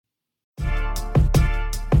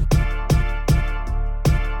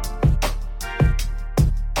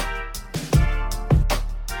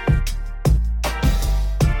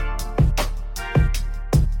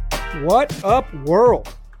What up,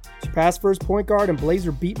 world? It's your past first point guard and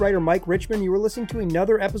Blazer beat writer Mike Richman. You were listening to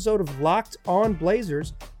another episode of Locked On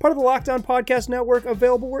Blazers, part of the Locked On Podcast Network,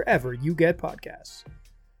 available wherever you get podcasts.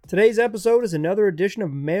 Today's episode is another edition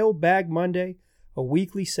of Mailbag Monday, a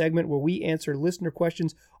weekly segment where we answer listener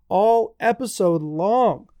questions all episode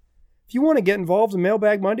long. If you want to get involved in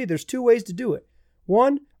Mailbag Monday, there's two ways to do it.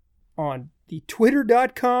 One, on the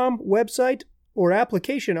twitter.com website or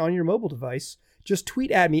application on your mobile device. Just tweet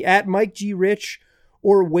at me, at Mike G. Rich,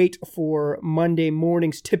 or wait for Monday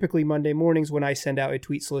mornings, typically Monday mornings when I send out a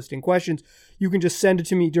tweet soliciting questions. You can just send it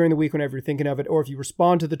to me during the week whenever you're thinking of it, or if you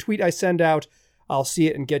respond to the tweet I send out, I'll see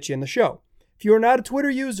it and get you in the show. If you are not a Twitter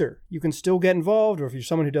user, you can still get involved, or if you're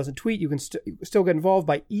someone who doesn't tweet, you can still get involved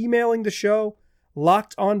by emailing the show.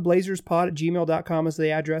 LockedOnBlazersPod@gmail.com is the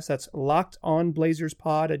address. That's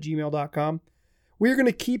LockedOnBlazersPod@gmail.com. We're going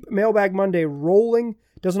to keep Mailbag Monday rolling.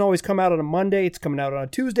 It doesn't always come out on a Monday. It's coming out on a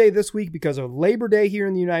Tuesday this week because of Labor Day here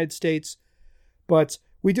in the United States. But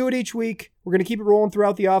we do it each week. We're going to keep it rolling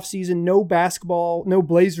throughout the offseason. No basketball, no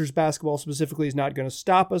Blazers basketball specifically is not going to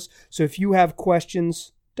stop us. So if you have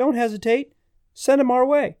questions, don't hesitate. Send them our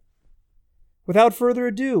way. Without further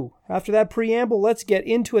ado, after that preamble, let's get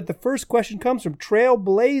into it. The first question comes from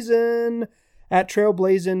Trailblazin, at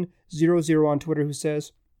Trailblazin00 on Twitter, who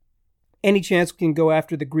says, any chance we can go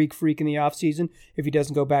after the Greek Freak in the offseason if he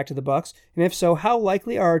doesn't go back to the Bucks? And if so, how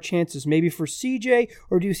likely are our chances? Maybe for CJ,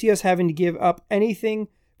 or do you see us having to give up anything?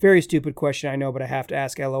 Very stupid question, I know, but I have to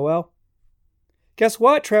ask, LOL. Guess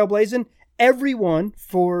what, Trailblazin? Everyone,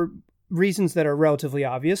 for reasons that are relatively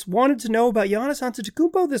obvious, wanted to know about Giannis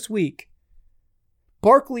Antetokounmpo this week.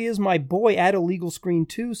 Barkley is my boy at Illegal Screen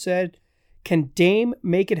 2 said, can Dame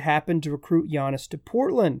make it happen to recruit Giannis to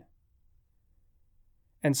Portland?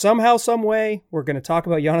 And somehow, some way, we're going to talk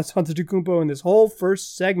about Giannis Antetokounmpo in this whole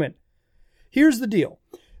first segment. Here's the deal.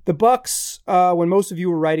 The Bucks, when most of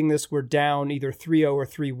you were writing this, were down either 3-0 or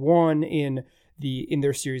 3-1 in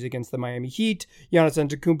their series against the Miami Heat. Giannis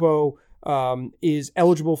Antetokounmpo is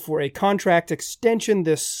eligible for a contract extension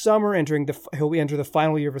this summer. He'll enter the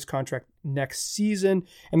final year of his contract next season.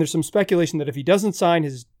 And there's some speculation that if he doesn't sign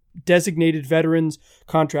his designated veterans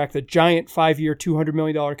contract, the giant 5-year, $200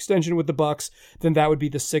 million extension with the Bucks, then that would be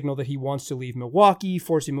the signal that he wants to leave Milwaukee,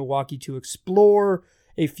 forcing Milwaukee to explore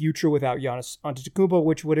a future without Giannis Antetokounmpo,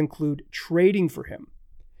 which would include trading for him.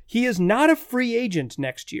 He is not a free agent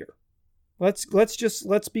next year. Let's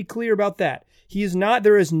be clear about that. He is not.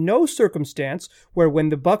 There is no circumstance where when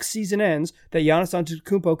the Bucks season ends that Giannis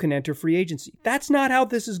Antetokounmpo can enter free agency. That's not how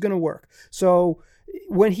this is going to work. So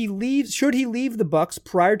when he leaves, should he leave the Bucks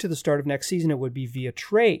prior to the start of next season, it would be via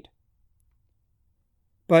trade.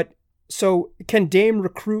 But so can Dame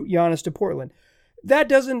recruit Giannis to Portland? That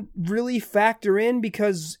doesn't really factor in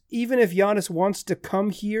because even if Giannis wants to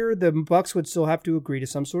come here, the Bucks would still have to agree to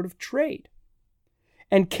some sort of trade.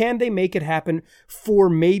 And can they make it happen for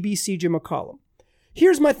maybe CJ McCollum?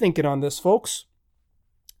 Here's my thinking on this, folks.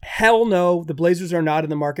 Hell no, the Blazers are not in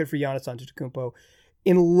the market for Giannis Antetokounmpo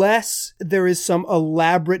unless there is some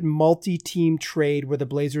elaborate multi-team trade where the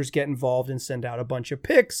Blazers get involved and send out a bunch of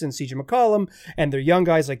picks and CJ McCollum and their young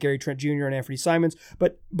guys like Gary Trent Jr. and Anthony Simons.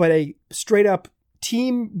 But a straight-up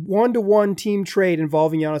team, one-to-one team trade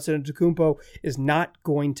involving Giannis Antetokounmpo is not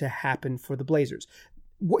going to happen for the Blazers.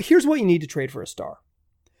 Here's what you need to trade for a star.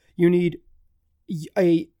 You need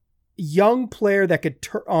a young player that could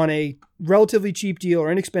turn on a relatively cheap deal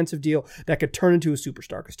or inexpensive deal that could turn into a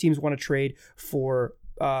superstar because teams want to trade for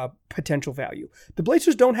potential value. The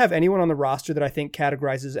Blazers don't have anyone on the roster that I think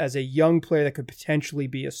categorizes as a young player that could potentially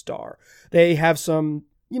be a star. They have some,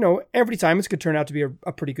 every time it could turn out to be a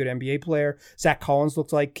pretty good NBA player. Zach Collins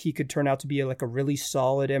looks like he could turn out to be a really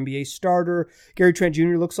solid NBA starter. Gary Trent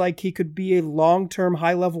Jr. looks like he could be a long-term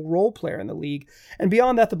high-level role player in the league. And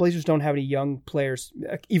beyond that, the Blazers don't have any young players,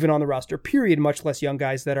 even on the roster, period, much less young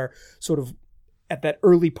guys that are sort of at that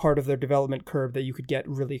early part of their development curve that you could get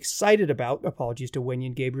really excited about. Apologies to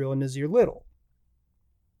Wenyen Gabriel and Nasir Little.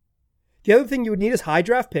 The other thing you would need is high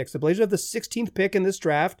draft picks. The Blazers have the 16th pick in this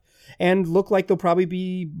draft and look like they'll probably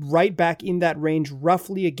be right back in that range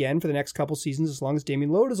roughly again for the next couple seasons as long as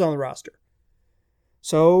Damian Lillard is on the roster.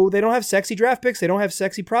 So they don't have sexy draft picks. They don't have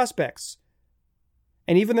sexy prospects.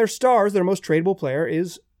 And even their stars, their most tradable player,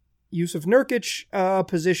 is Jusuf Nurkic, a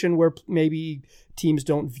position where maybe teams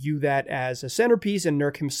don't view that as a centerpiece, and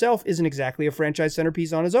Nurk himself isn't exactly a franchise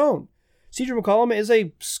centerpiece on his own. CJ McCollum is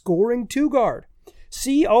a scoring two-guard.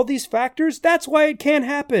 See all these factors? That's why it can't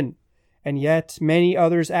happen. And yet, many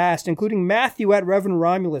others asked, including Matthew at Reverend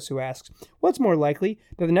Romulus, who asks, what's more likely,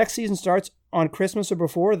 that the next season starts on Christmas or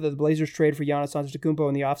before, that the Blazers trade for Giannis Antetokounmpo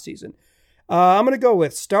in the offseason? I'm going to go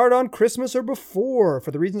with start on Christmas or before.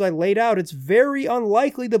 For the reasons I laid out, it's very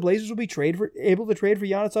unlikely the Blazers will be able to trade for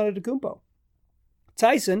Giannis Antetokounmpo.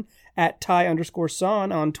 Tyson, at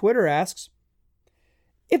Ty_Son on Twitter, asks,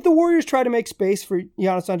 if the Warriors try to make space for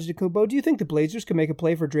Giannis Antetokounmpo, do you think the Blazers could make a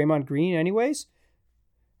play for Draymond Green anyways?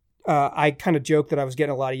 I kind of joked that I was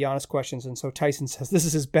getting a lot of Giannis questions, and so Tyson says this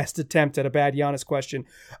is his best attempt at a bad Giannis question.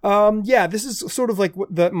 Yeah, this is sort of like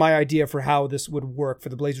my idea for how this would work for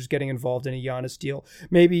the Blazers getting involved in a Giannis deal.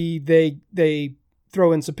 Maybe they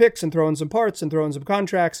throw in some picks and throw in some parts and throw in some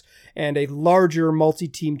contracts, and a larger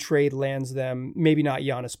multi-team trade lands them. Maybe not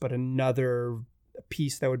Giannis, but another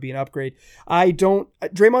piece that would be an upgrade.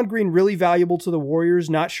 Draymond Green really valuable to the Warriors.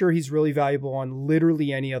 Not sure he's really valuable on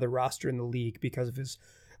literally any other roster in the league because of his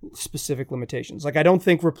specific limitations. Like, I don't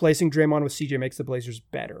think replacing Draymond with CJ makes the Blazers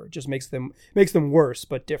better. It just makes them worse,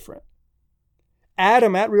 but different.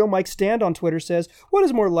 Adam at Real Mike Stand on Twitter says, what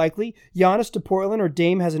is more likely, Giannis to Portland or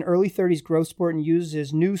Dame has an early 30s growth spurt and uses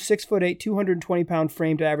his new 6'8", 220-pound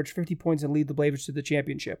frame to average 50 points and lead the Blazers to the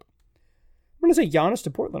championship? I'm going to say Giannis to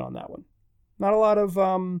Portland on that one. Not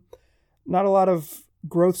a lot of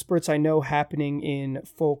growth spurts I know happening in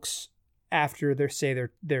folks after their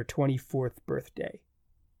 24th birthday.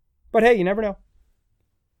 But hey, you never know.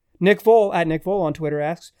 Nick Vole, at Nick Vole on Twitter,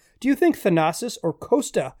 asks, do you think Thanasis or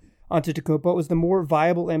Costa Antetokounmpo is the more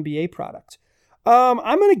viable NBA product? I'm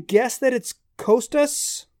going to guess that it's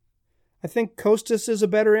Kostas. I think Kostas is a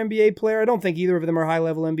better NBA player. I don't think either of them are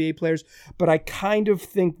high-level NBA players, but I kind of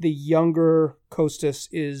think the younger Kostas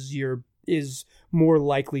is more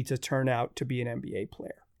likely to turn out to be an NBA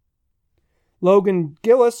player. Logan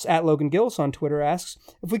Gillis, at Logan Gillis on Twitter, asks,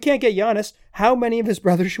 if we can't get Giannis, how many of his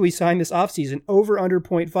brothers should we sign this offseason? Over, under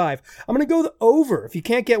 0.5. I'm going to go the over. If you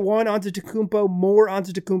can't get one Antetokounmpo, more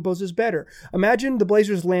Antetokounmpos is better. Imagine the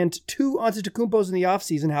Blazers land 2 Antetokounmpos in the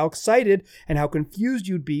offseason, how excited and how confused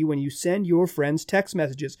you'd be when you send your friends text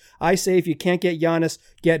messages. I say if you can't get Giannis,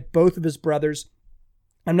 get both of his brothers.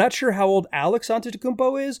 I'm not sure how old Alex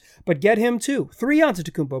Antetokounmpo is, but get him too. 3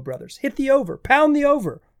 Antetokounmpo brothers. Hit the over. Pound the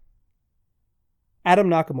over. Adam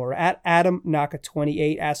Nakamura, at Adam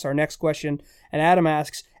Naka28, asks our next question, and Adam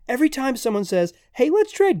asks, every time someone says, hey,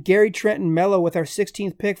 let's trade Gary Trent and Melo with our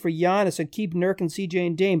 16th pick for Giannis and keep Nurk and CJ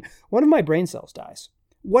and Dame, one of my brain cells dies.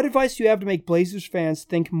 What advice do you have to make Blazers fans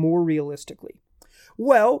think more realistically?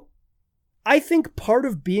 Well, I think part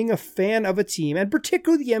of being a fan of a team, and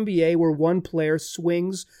particularly the NBA where one player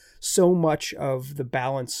swings so much of the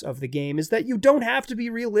balance of the game, is that you don't have to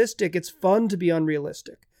be realistic. It's fun to be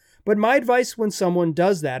unrealistic. But my advice when someone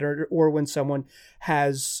does that, or when someone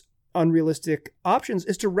has unrealistic options,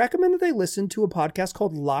 is to recommend that they listen to a podcast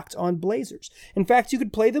called Locked on Blazers. In fact, you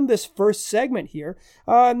could play them this first segment here.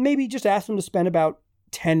 Maybe just ask them to spend about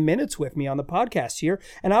 10 minutes with me on the podcast here,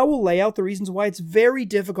 and I will lay out the reasons why it's very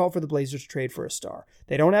difficult for the Blazers to trade for a star.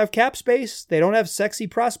 They don't have cap space, they don't have sexy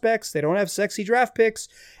prospects, they don't have sexy draft picks,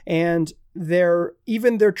 and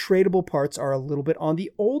even their tradable parts are a little bit on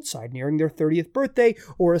the old side, nearing their 30th birthday,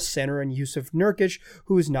 or a center in Yusuf Nurkic,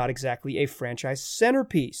 who is not exactly a franchise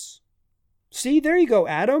centerpiece. See, there you go,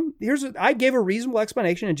 Adam. I gave a reasonable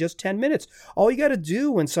explanation in just 10 minutes. All you got to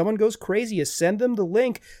do when someone goes crazy is send them the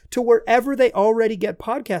link to wherever they already get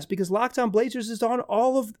podcasts, because Locked on Blazers is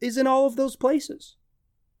in all of those places.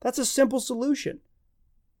 That's a simple solution.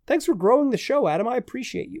 Thanks for growing the show, Adam. I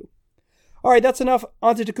appreciate you. All right, that's enough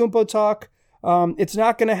Antetokounmpo talk. It's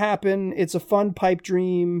not going to happen. It's a fun pipe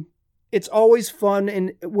dream. It's always fun,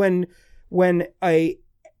 and when a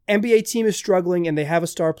NBA team is struggling and they have a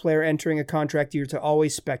star player entering a contract year, to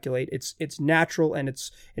always speculate. It's natural and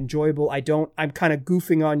it's enjoyable. I'm kind of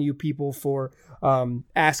goofing on you people for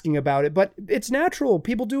asking about it, but it's natural.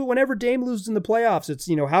 People do it whenever Dame loses in the playoffs. It's,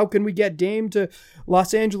 how can we get Dame to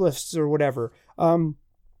Los Angeles or whatever?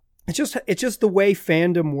 It's just the way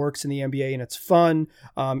fandom works in the NBA, and it's fun.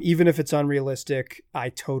 Even if it's unrealistic, I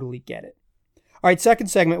totally get it. All right, second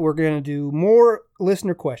segment, we're going to do more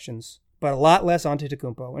listener questions, but a lot less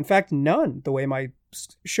Antetokounmpo. In fact, none, the way my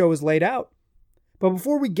show is laid out. But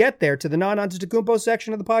before we get there to the non-Antetokounmpo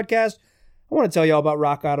section of the podcast, I want to tell you all about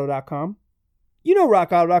RockAuto.com. You know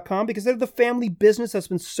RockAuto.com because they're the family business that's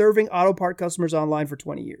been serving auto part customers online for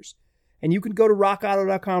 20 years. And you can go to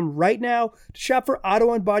RockAuto.com right now to shop for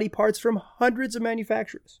auto and body parts from hundreds of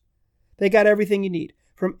manufacturers. They got everything you need,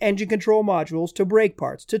 from engine control modules to brake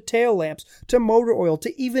parts to tail lamps to motor oil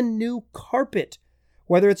to even new carpet.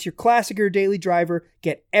 Whether it's your classic or daily driver,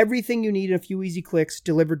 get everything you need in a few easy clicks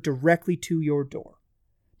delivered directly to your door.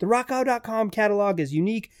 The RockAuto.com catalog is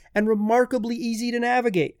unique and remarkably easy to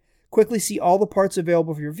navigate. Quickly see all the parts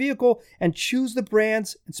available for your vehicle and choose the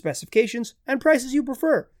brands and specifications and prices you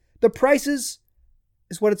prefer. The prices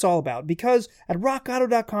is what it's all about, because at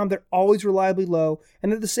rockauto.com, they're always reliably low,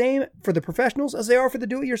 and they're the same for the professionals as they are for the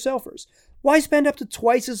do-it-yourselfers. Why spend up to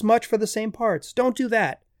twice as much for the same parts? Don't do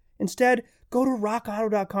that. Instead, go to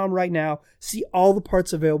rockauto.com right now, see all the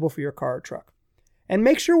parts available for your car or truck. And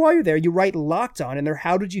make sure while you're there, you write Locked On in their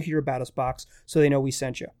How Did You Hear About Us box so they know we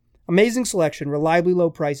sent you. Amazing selection, reliably low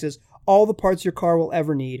prices, all the parts your car will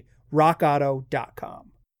ever need. rockauto.com.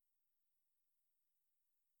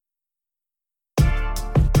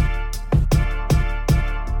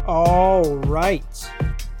 All right.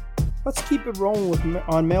 Let's keep it rolling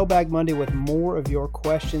on Mailbag Monday with more of your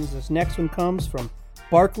questions. This next one comes from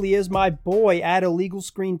Barkley is my boy at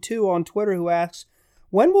IllegalScreen2 on Twitter, who asks,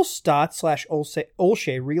 when will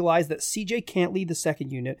Stott/Olshey realize that CJ can't lead the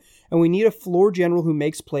second unit and we need a floor general who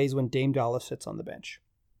makes plays when Dame Dollar sits on the bench?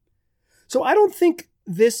 So I don't think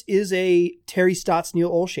this is a Terry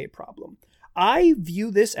Stotts-Neil Olshey problem. I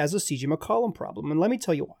view this as a CJ McCollum problem, and let me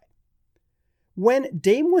tell you why. When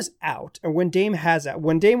Dame was out, or when Dame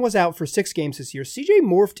was out for 6 games this year, CJ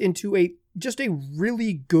morphed into just a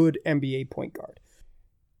really good NBA point guard.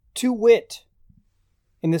 To wit,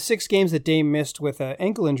 in the 6 games that Dame missed with an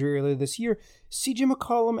ankle injury earlier this year, CJ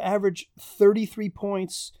McCollum averaged 33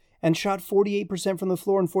 points and shot 48% from the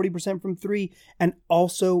floor and 40% from 3, and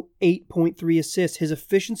also 8.3 assists. His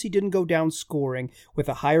efficiency didn't go down scoring with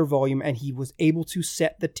a higher volume, and he was able to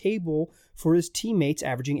set the table for his teammates,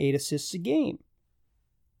 averaging 8 assists a game.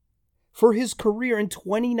 For his career in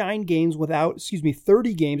 30 games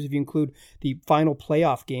if you include the final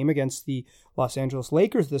playoff game against the Los Angeles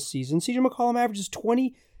Lakers this season, CJ McCollum averages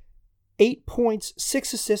 28 points,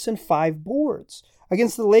 6 assists, and 5 boards.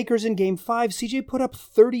 Against the Lakers in Game 5, CJ put up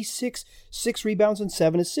 36, 6 rebounds, and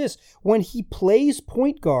 7 assists. When he plays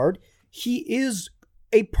point guard, he is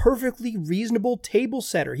a perfectly reasonable table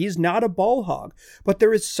setter. He's not a ball hog. But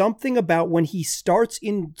there is something about when he starts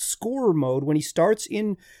in scorer mode, when he starts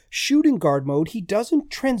in shooting guard mode, he doesn't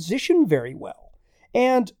transition very well.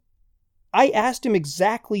 And I asked him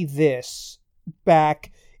exactly this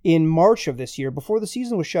back in March of this year, before the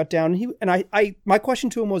season was shut down. And my question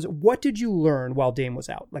to him was, what did you learn while Dame was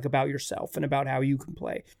out? Like, about yourself and about how you can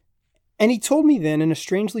play? And he told me then, in a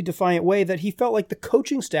strangely defiant way, that he felt like the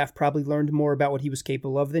coaching staff probably learned more about what he was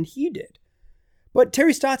capable of than he did. But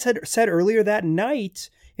Terry Stotts had said earlier that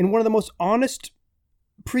night, in one of the most honest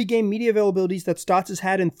pregame media availabilities that Stotts has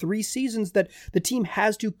had in 3 seasons, that the team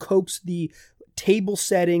has to coax the table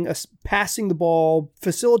setting, passing the ball,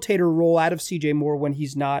 facilitator role out of CJ Moore when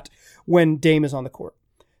Dame is on the court.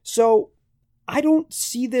 So I don't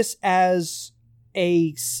see this as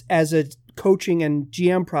a coaching and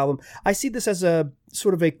GM problem. I see this as a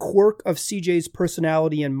sort of a quirk of CJ's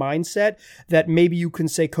personality and mindset that maybe you can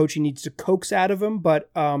say coaching needs to coax out of him, but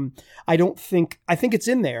I think it's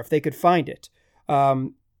in there if they could find it.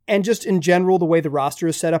 And just in general, the way the roster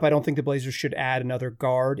is set up, I don't think the Blazers should add another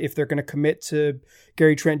guard. If they're going to commit to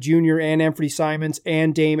Gary Trent Jr. and Anthony Simons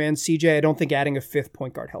and Dame and CJ, I don't think adding a 5th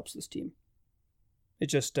point guard helps this team. It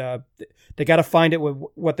just, they got to find it with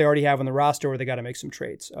what they already have on the roster, or they got to make some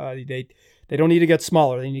trades. They don't need to get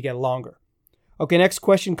smaller. They need to get longer. Okay, next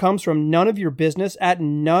question comes from None of Your Business at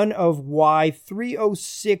None of Y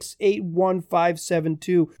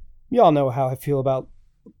 306815572. Y'all know how I feel about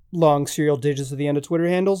long serial digits at the end of Twitter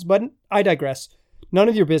handles, but I digress. None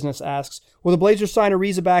of Your Business asks, will the Blazers sign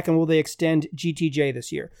Ariza back, and will they extend GTJ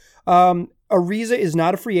this year? Ariza is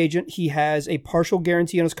not a free agent. He has a partial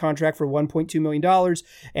guarantee on his contract for $1.2 million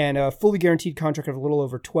and a fully guaranteed contract of a little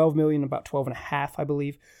over $12 million, about 12.5, I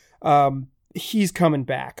believe. He's coming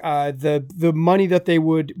back. The money that they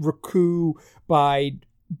would recoup by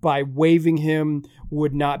waiving him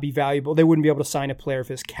would not be valuable. They wouldn't be able to sign a player of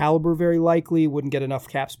his caliber, very likely. Wouldn't get enough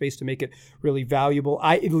cap space to make it really valuable.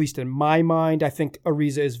 At least in my mind, I think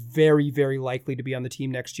Ariza is very, very likely to be on the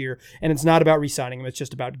team next year. And it's not about re-signing him. It's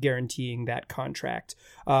just about guaranteeing that contract.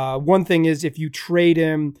 One thing is, if you trade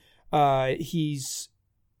him, the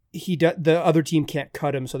other team can't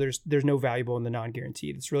cut him. So there's no valuable in the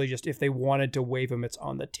non-guaranteed. It's really just if they wanted to waive him, it's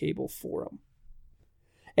on the table for him.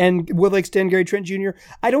 And will they extend Gary Trent Jr.?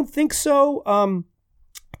 I don't think so.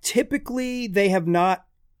 Typically, they have not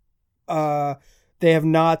gone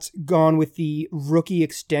with the rookie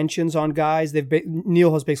extensions on guys.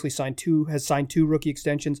 Neil has basically signed two rookie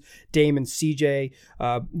extensions. Dame and CJ,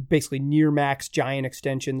 basically near max giant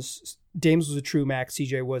extensions. Dame's was a true max.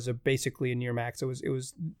 CJ was basically a near max. It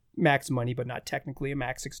was max money, but not technically a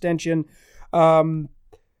max extension.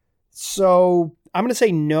 So I'm going to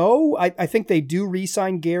say no. I think they do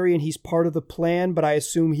re-sign Gary and he's part of the plan, but I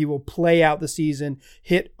assume he will play out the season,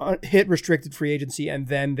 hit restricted free agency, and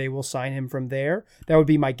then they will sign him from there. That would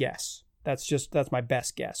be my guess. That's my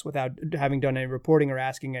best guess without having done any reporting or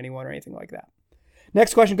asking anyone or anything like that.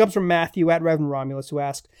 Next question comes from Matthew at Reverend Romulus, who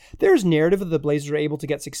asks, there's narrative that the Blazers are able to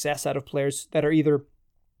get success out of players that are either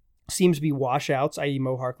seems to be washouts, i.e.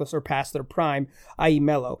 Mo Harkless, or past their prime, i.e.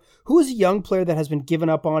 Melo. Who is a young player that has been given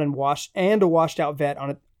up on and a washed out vet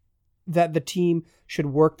on it that the team should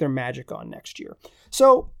work their magic on next year?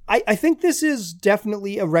 So I think this is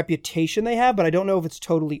definitely a reputation they have, but I don't know if it's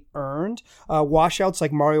totally earned. Washouts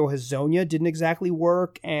like Mario Hezonja didn't exactly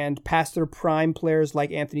work, and past their prime players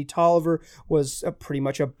like Anthony Tolliver was pretty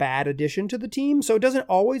much a bad addition to the team. So it doesn't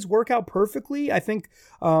always work out perfectly. I think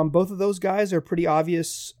both of those guys are pretty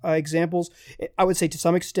obvious examples. I would say to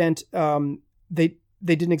some extent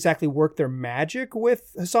they didn't exactly work their magic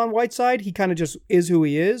with Hassan Whiteside. He kind of just is who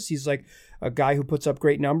he is. He's like a guy who puts up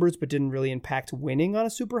great numbers, but didn't really impact winning on a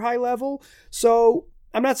super high level. So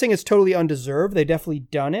I'm not saying it's totally undeserved. They definitely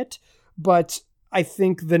done it, but I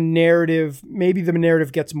think maybe the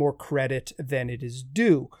narrative gets more credit than it is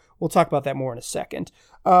due. We'll talk about that more in a second.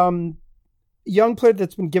 Young player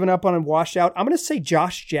that's been given up on and washed out. I'm going to say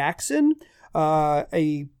Josh Jackson,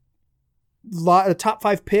 a top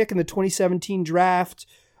 5 pick in the 2017 draft.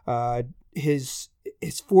 His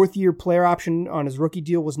 4th-year player option on his rookie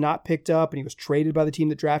deal was not picked up, and he was traded by the team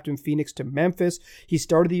that drafted him, Phoenix, to Memphis. He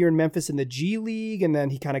started the year in Memphis in the G League, and then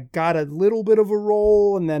he kind of got a little bit of a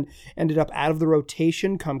role, and then ended up out of the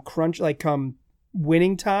rotation come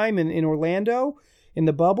winning time in Orlando in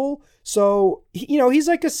the bubble. So, he's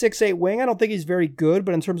like a 6'8" wing. I don't think he's very good,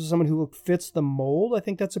 but in terms of someone who fits the mold, I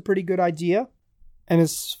think that's a pretty good idea. And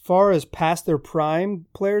as far as past their prime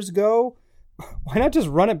players go, why not just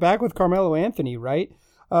run it back with Carmelo Anthony, right?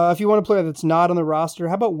 If you want a player that's not on the roster,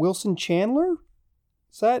 how about Wilson Chandler?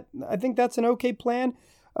 I think that's an okay plan.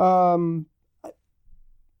 I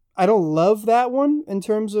don't love that one in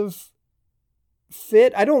terms of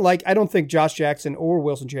fit. I don't think Josh Jackson or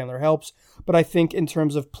Wilson Chandler helps, but I think in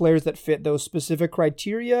terms of players that fit those specific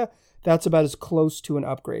criteria, that's about as close to an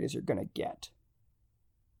upgrade as you're going to get.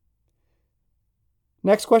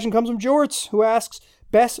 Next question comes from Jorts, who asks,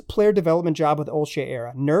 best player development job with Olshey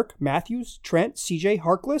era? Nurk, Matthews, Trent, CJ,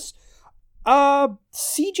 Harkless?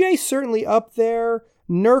 CJ certainly up there.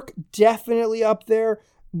 Nurk definitely up there.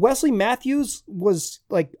 Wesley Matthews was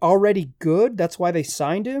already good. That's why they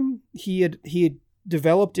signed him. He had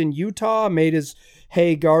developed in Utah, made his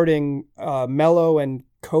hay guarding Melo and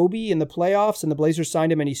Kobe in the playoffs, and the Blazers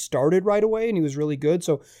signed him and he started right away and he was really good.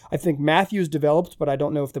 So I think Matthews developed, but I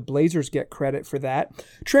don't know if the Blazers get credit for that.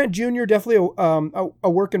 Trent Jr. definitely a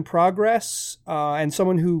work in progress and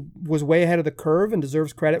someone who was way ahead of the curve and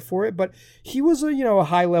deserves credit for it. But he was a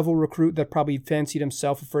high level recruit that probably fancied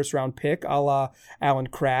himself a first round pick, a la Alan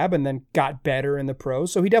Crabb, and then got better in the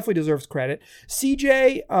pros. So he definitely deserves credit.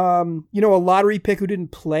 CJ, a lottery pick who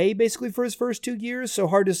didn't play basically for his first 2 years. So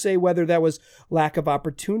hard to say whether that was lack of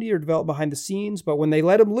opportunity or develop behind the scenes, but when they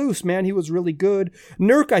let him loose, man, he was really good.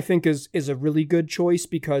 Nurk, I think, is a really good choice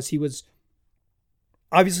because he was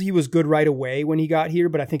good right away when he got here,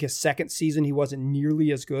 but I think his second season he wasn't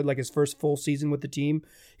nearly as good. Like his first full season with the team,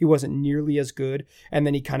 he wasn't nearly as good, and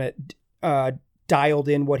then he kind of dialed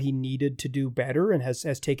in what he needed to do better and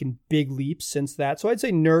has taken big leaps since that. So I'd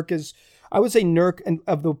say Nurk and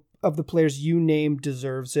of the players you named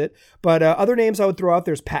deserves it. But other names I would throw out,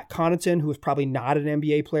 there's Pat Connaughton, who was probably not an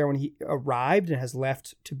NBA player when he arrived and has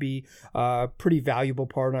left to be a pretty valuable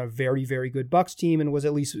part on a very, very good Bucks team and was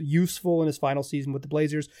at least useful in his final season with the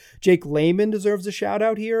Blazers. Jake Layman deserves a shout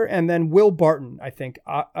out here. And then Will Barton, I think.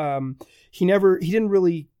 He didn't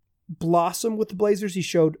really blossom with the Blazers. He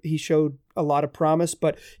showed a lot of promise,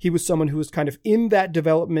 but he was someone who was kind of in that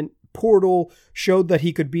development portal, showed that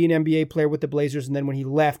he could be an NBA player with the Blazers, and then when he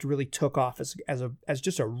left, really took off as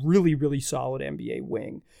just a really, really solid NBA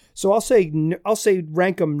wing. So I'll say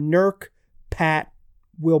rank him Nurk, Pat,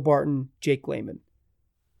 Will Barton, Jake Layman.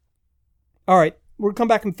 All right, we'll come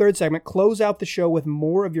back in the third segment, close out the show with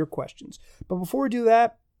more of your questions. But before we do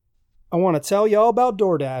that, I want to tell y'all about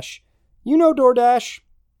DoorDash. You know DoorDash.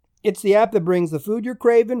 It's the app that brings the food you're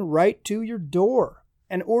craving right to your door.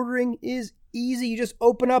 And ordering is easy. You just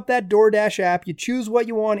open up that DoorDash app, you choose what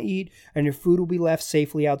you want to eat, and your food will be left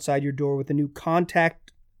safely outside your door with a new contactless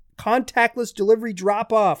delivery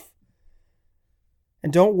drop-off.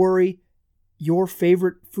 And don't worry, your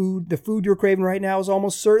favorite food, the food you're craving right now, is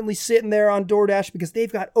almost certainly sitting there on DoorDash because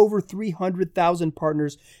they've got over 300,000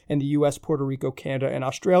 partners in the US, Puerto Rico, Canada, and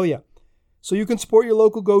Australia. so you can support your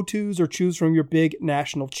local go-tos or choose from your big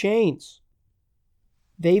national chains.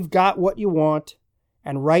 They've got what you want,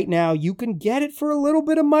 and right now you can get it for a little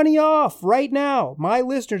bit of money off. Right now, my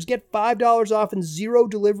listeners get $5 off and 0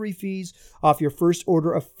 delivery fees off your first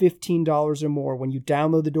order of $15 or more when you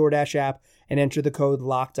download the DoorDash app and enter the code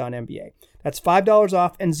LOCKEDONNBA. That's $5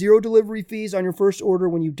 off and 0 delivery fees on your first order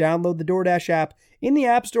when you download the DoorDash app in the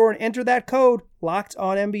App Store and enter that code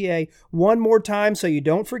LOCKEDONNBA one more time so you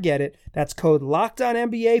don't forget it. That's code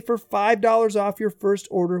LOCKEDONNBA for $5 off your first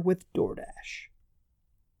order with DoorDash.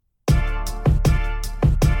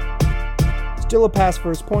 Still a pass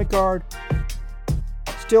first point guard.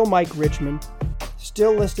 Still Mike Richmond.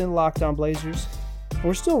 Still listing Locked On Blazers. And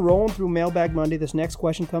we're still rolling through Mailbag Monday. This next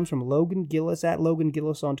question comes from Logan Gillis, at Logan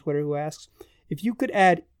Gillis on Twitter, who asks, if you could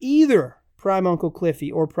add either Prime Uncle Cliffy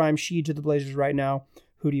or Prime Sheed to the Blazers right now,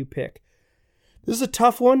 who do you pick? This is a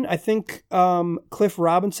tough one. I think Cliff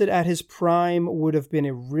Robinson at his prime would have been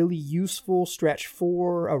a really useful stretch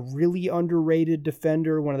four, a really underrated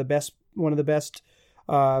defender, one of the best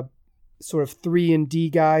sort of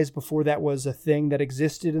 3-and-D guys before that was a thing that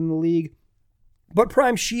existed in the league. But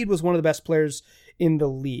Prime Sheed was one of the best players in the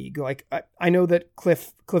league. Like I know that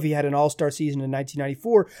Cliffy had an all-star season in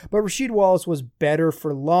 1994, but Rasheed Wallace was better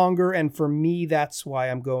for longer, and for me, that's why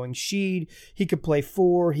I'm going Sheed. He could play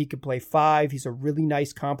 4, he could play 5. He's a really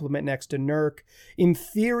nice complement next to Nurk. In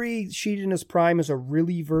theory, Sheed in his prime is a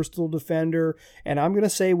really versatile defender, and I'm going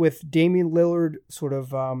to say with Damian Lillard sort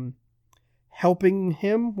of helping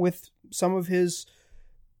him with some of his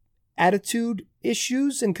attitude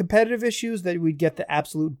issues and competitive issues, that we'd get the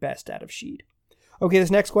absolute best out of Sheed. Okay,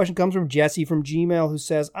 this next question comes from Jesse from Gmail, who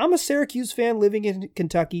says, I'm a Syracuse fan living in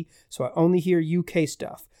Kentucky, so I only hear UK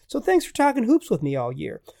stuff. So thanks for talking hoops with me all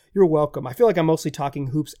year. You're welcome. I feel like I'm mostly talking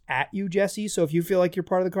hoops at you, Jesse, so if you feel like you're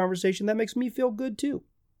part of the conversation, that makes me feel good too.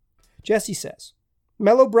 Jesse says,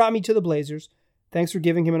 Melo brought me to the Blazers. Thanks for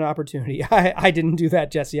giving him an opportunity. I didn't do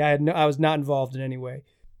that, Jesse. I was not involved in any way.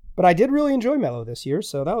 But I did really enjoy Melo this year,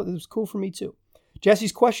 so that was cool for me too.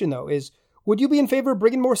 Jesse's question, though, is, would you be in favor of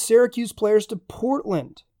bringing more Syracuse players to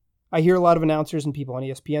Portland? I hear a lot of announcers and people on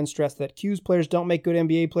ESPN stress that Q's players don't make good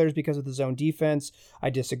NBA players because of the zone defense. I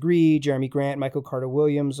disagree. Jeremy Grant, Michael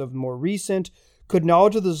Carter-Williams of more recent. Could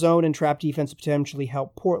knowledge of the zone and trap defense potentially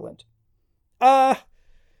help Portland?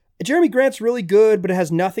 Jeremy Grant's really good, but it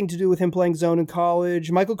has nothing to do with him playing zone in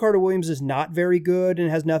college. Michael Carter-Williams is not very good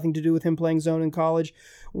and has nothing to do with him playing zone in college.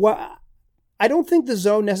 Well, I don't think the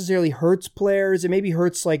zone necessarily hurts players. It maybe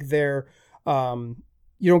hurts like their, you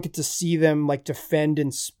don't get to see them like defend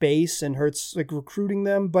in space and hurts like recruiting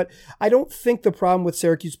them. But I don't think the problem with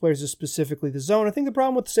Syracuse players is specifically the zone. I think the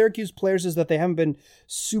problem with Syracuse players is that they haven't been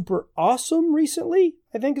super awesome recently,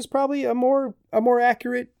 I think is probably a more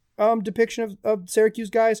accurate depiction of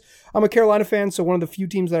Syracuse guys. I'm a Carolina fan, so one of the few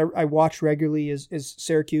teams that I watch regularly is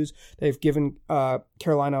Syracuse. They've given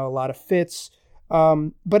Carolina a lot of fits.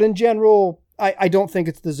 But in general, I don't think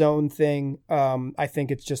it's the zone thing. I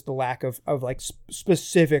think it's just the lack of like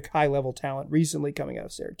specific high-level talent recently coming out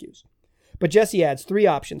of Syracuse. But Jesse adds 3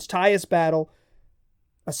 options. Tyus Battle,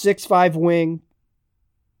 a 6'5" wing.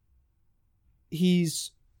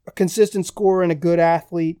 He's a consistent scorer and a good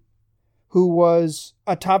athlete who was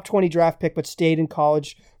a top 20 draft pick but stayed in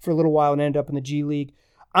college for a little while and ended up in the G League.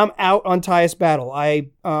 I'm out on Tyus Battle.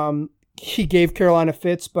 He gave Carolina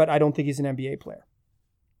fits, but I don't think he's an NBA player.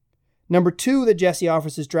 Number 2 that Jesse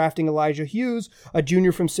offers is drafting Elijah Hughes, a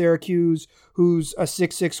junior from Syracuse, who's a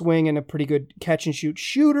 6'6" wing and a pretty good catch-and-shoot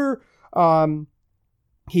shooter.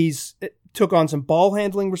 He's took on some ball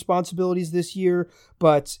handling responsibilities this year,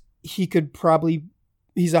 but he could probably...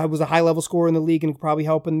 was a high-level scorer in the league and could probably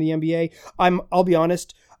help in the NBA. I'll be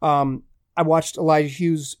honest, I watched Elijah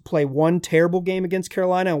Hughes play one terrible game against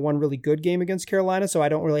Carolina and one really good game against Carolina, so I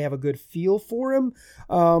don't really have a good feel for him.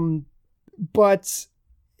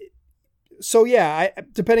 So yeah,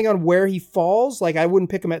 depending on where he falls, like I wouldn't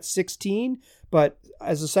pick him at 16, but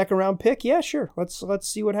as a second-round pick, yeah, sure. Let's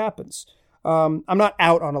see what happens. I'm not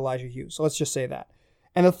out on Elijah Hughes, so let's just say that.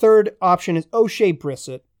 And the third option is O'Shea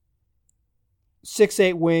Brissett,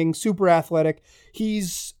 6'8" wing, super athletic.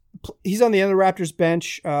 He's on the end of the Raptors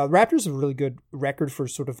bench. Raptors have a really good record for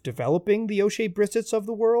sort of developing the O'Shea Brissetts of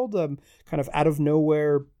the world, kind of out of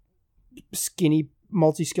nowhere, skinny,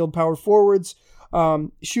 multi-skilled power forwards.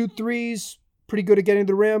 Shoot threes, pretty good at getting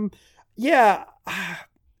to the rim. Yeah,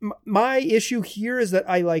 my issue here is that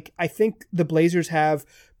I think the Blazers have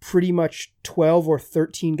pretty much 12 or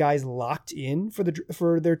 13 guys locked in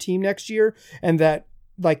for their team next year, and that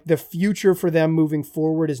like the future for them moving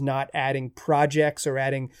forward is not adding projects or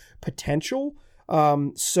adding potential.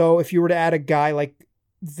 So if you were to add a guy like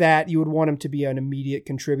that you would want him to be an immediate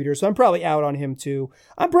contributor. So I'm probably out on him too.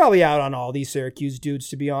 I'm probably out on all these Syracuse dudes,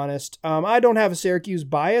 to be honest. I don't have a Syracuse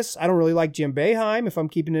bias. I don't really like Jim Boeheim if I'm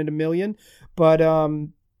keeping it a million. But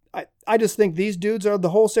I just think these dudes are the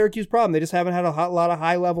whole Syracuse problem. They just haven't had a lot of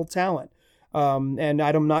high-level talent. And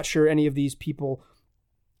I'm not sure any of these people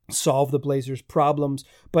solve the Blazers' problems.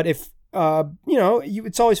 But if,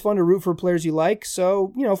 it's always fun to root for players you like.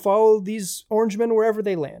 So, follow these Orangemen wherever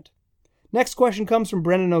they land. Next question comes from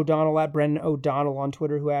Brennan O'Donnell at Brennan O'Donnell on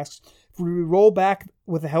Twitter, who asks, if we roll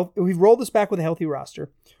this back with a healthy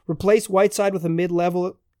roster, replace Whiteside with a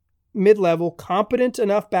mid-level, competent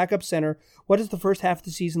enough backup center, what does the first half of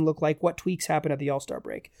the season look like? What tweaks happen at the All-Star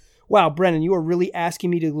break? Wow, Brennan, you are really asking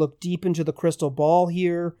me to look deep into the crystal ball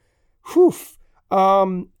here. Whew.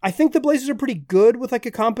 I think the Blazers are pretty good with like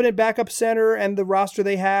a competent backup center and the roster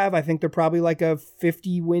they have. I think they're probably like a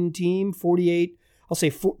 50-win team, 48. I'll say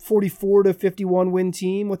 44 to 51 win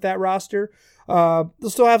team with that roster. They'll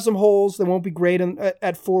still have some holes. They won't be great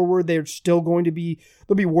at forward. They're still going to be,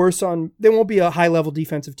 they'll be worse on, they won't be a high level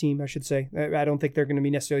defensive team, I should say. I don't think they're going to be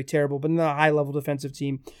necessarily terrible, but not a high level defensive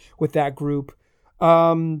team with that group.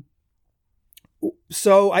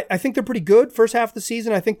 So I think they're pretty good first half of the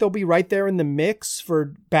season. I think they'll be right there in the mix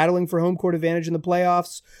for battling for home court advantage in the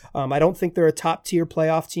playoffs. I don't think they're a top tier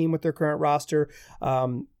playoff team with their current roster.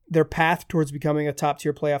 Their path towards becoming a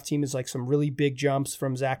top-tier playoff team is like some really big jumps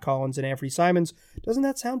from Zach Collins and Anthony Simons. Doesn't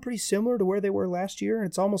that sound pretty similar to where they were last year?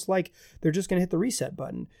 It's almost like they're just going to hit the reset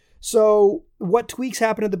button. So what tweaks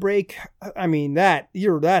happen at the break? I mean, that's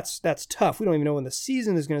tough. We don't even know when the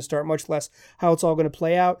season is going to start, much less how it's all going to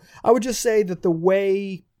play out. I would just say that the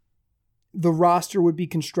way the roster would be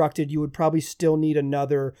constructed, you would probably still need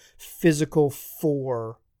another physical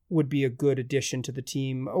 4 would be a good addition to the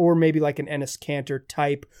team, or maybe like an Enes Kanter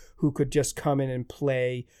type who could just come in and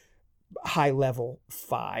play high level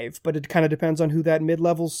 5, but it kind of depends on who that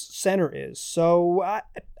mid-level center is. So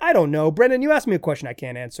I don't know. Brendan, you asked me a question I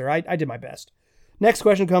can't answer. I did my best. Next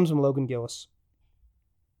question comes from Logan Gillis,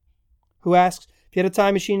 who asks, if you had a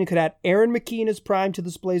time machine and could add Aaron McKee in his prime to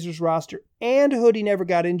this Blazers roster, and Hoodie never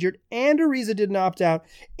got injured, and Ariza didn't opt out,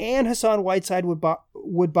 and Hassan Whiteside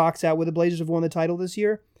would box out, would the Blazers have won the title this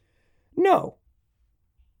year? No,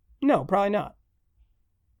 probably not.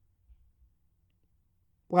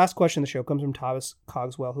 Last question of the show comes from Thomas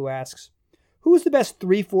Cogswell, who asks, who is the best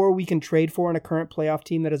 3-4 we can trade for in a current playoff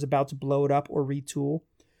team that is about to blow it up or retool?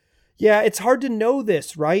 Yeah, it's hard to know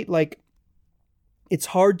this, right? Like, it's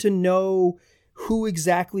hard to know who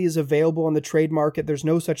exactly is available on the trade market. There's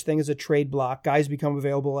no such thing as a trade block. Guys become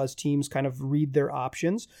available as teams kind of read their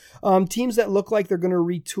options. Teams that look like they're going to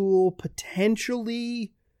retool,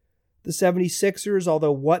 potentially the 76ers,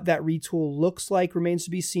 although what that retool looks like remains to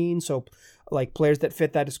be seen. So like players that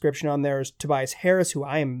fit that description on there is Tobias Harris, who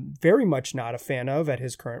I am very much not a fan of at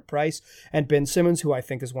his current price, and Ben Simmons, who I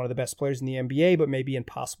think is one of the best players in the NBA, but maybe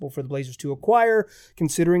impossible for the Blazers to acquire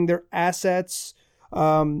considering their assets.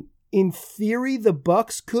 In theory, the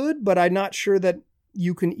Bucks could, but I'm not sure that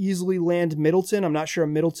you can easily land Middleton. I'm not sure a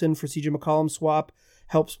Middleton for CJ McCollum swap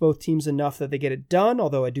helps both teams enough that they get it done,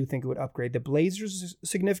 although I do think it would upgrade the Blazers a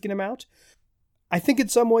significant amount. I think in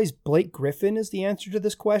some ways Blake Griffin is the answer to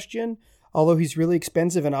this question, although he's really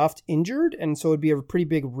expensive and oft injured, and so it'd be a pretty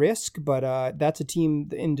big risk, but that's a team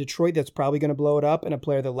in Detroit that's probably going to blow it up, and a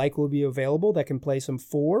player that likely will be available that can play some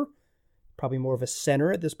 4, probably more of a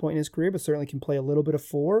center at this point in his career, but certainly can play a little bit of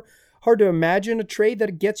 4. Hard to imagine a trade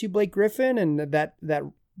that gets you Blake Griffin, and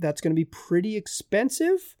that's going to be pretty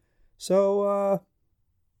expensive.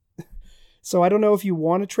 So I don't know if you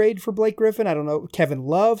want to trade for Blake Griffin. I don't know. Kevin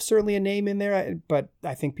Love, certainly a name in there, but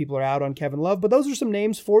I think people are out on Kevin Love. But those are some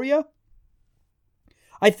names for you.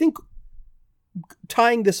 I think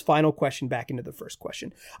tying this final question back into the first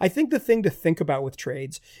question, I think the thing to think about with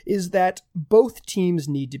trades is that both teams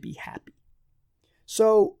need to be happy.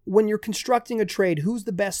 So when you're constructing a trade, who's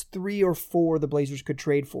the best 3 or 4 the Blazers could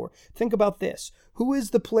trade for? Think about this. Who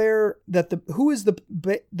is the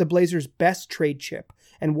Blazers' best trade chip?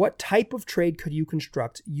 And what type of trade could you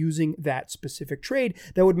construct using that specific trade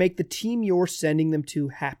that would make the team you're sending them to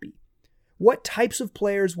happy? What types of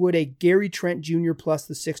players would a Gary Trent Jr. plus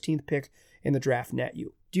the 16th pick in the draft net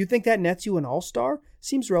you? Do you think that nets you an all-star?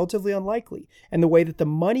 Seems relatively unlikely. And the way that the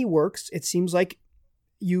money works, it seems like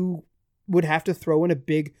you would have to throw in a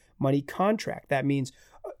big money contract. That means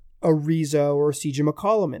Ariza or CJ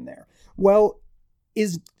McCollum in there. Well,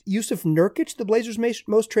 is Yusuf Nurkic the Blazers'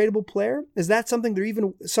 most tradable player? Is that someone they're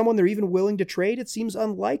even willing to trade? It seems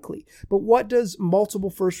unlikely. But what does multiple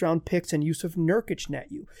first-round picks and Yusuf Nurkic net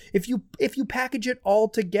you? If you package it all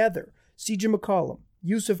together, CJ McCollum,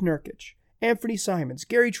 Yusuf Nurkic, Anthony Simons,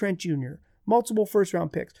 Gary Trent Jr., multiple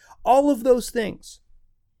first-round picks, all of those things.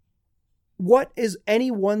 What is any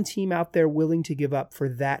one team out there willing to give up for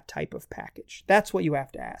that type of package? That's what you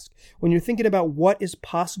have to ask. When you're thinking about what is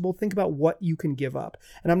possible, think about what you can give up.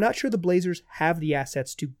 And I'm not sure the Blazers have the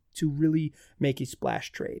assets to really make a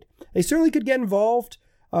splash trade. They certainly could get involved.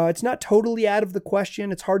 It's not totally out of the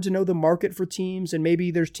question. It's hard to know the market for teams, and maybe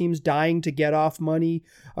there's teams dying to get off money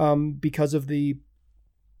because of the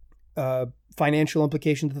financial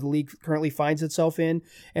implications that the league currently finds itself in.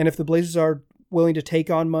 And if the Blazers are willing to take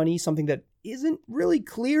on money, something that isn't really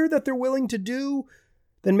clear that they're willing to do,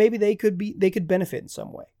 then maybe they could benefit in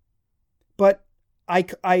some way. But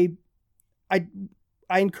I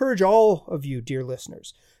encourage all of you, dear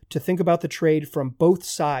listeners, to think about the trade from both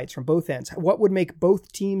sides, from both ends. What would make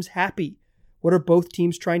both teams happy? What are both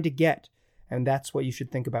teams trying to get? And that's what you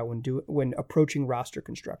should think about when approaching roster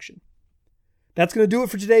construction. That's going to do it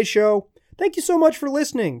for today's show. Thank you so much for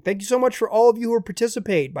listening. Thank you so much for all of you who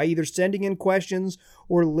participate by either sending in questions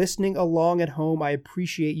or listening along at home. I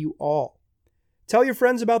appreciate you all. Tell your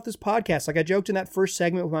friends about this podcast. Like I joked in that first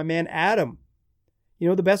segment with my man Adam. You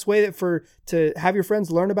know, the best way to have your friends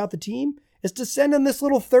learn about the team is to send them this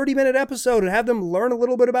little 30-minute episode and have them learn a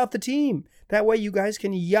little bit about the team. That way you guys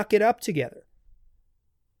can yuck it up together.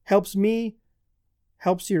 Helps me,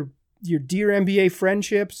 helps your dear NBA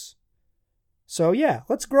friendships. So yeah,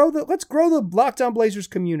 let's grow the Locked On Blazers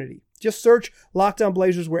community. Just search Locked On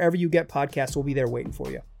Blazers wherever you get podcasts. We'll be there waiting for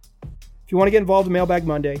you. If you want to get involved in Mailbag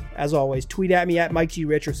Monday, as always, tweet at me at Mike G.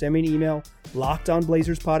 Rich or send me an email,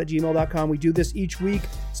 lockedonblazerspod@gmail.com. We do this each week.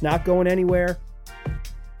 It's not going anywhere.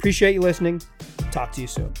 Appreciate you listening. Talk to you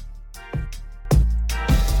soon.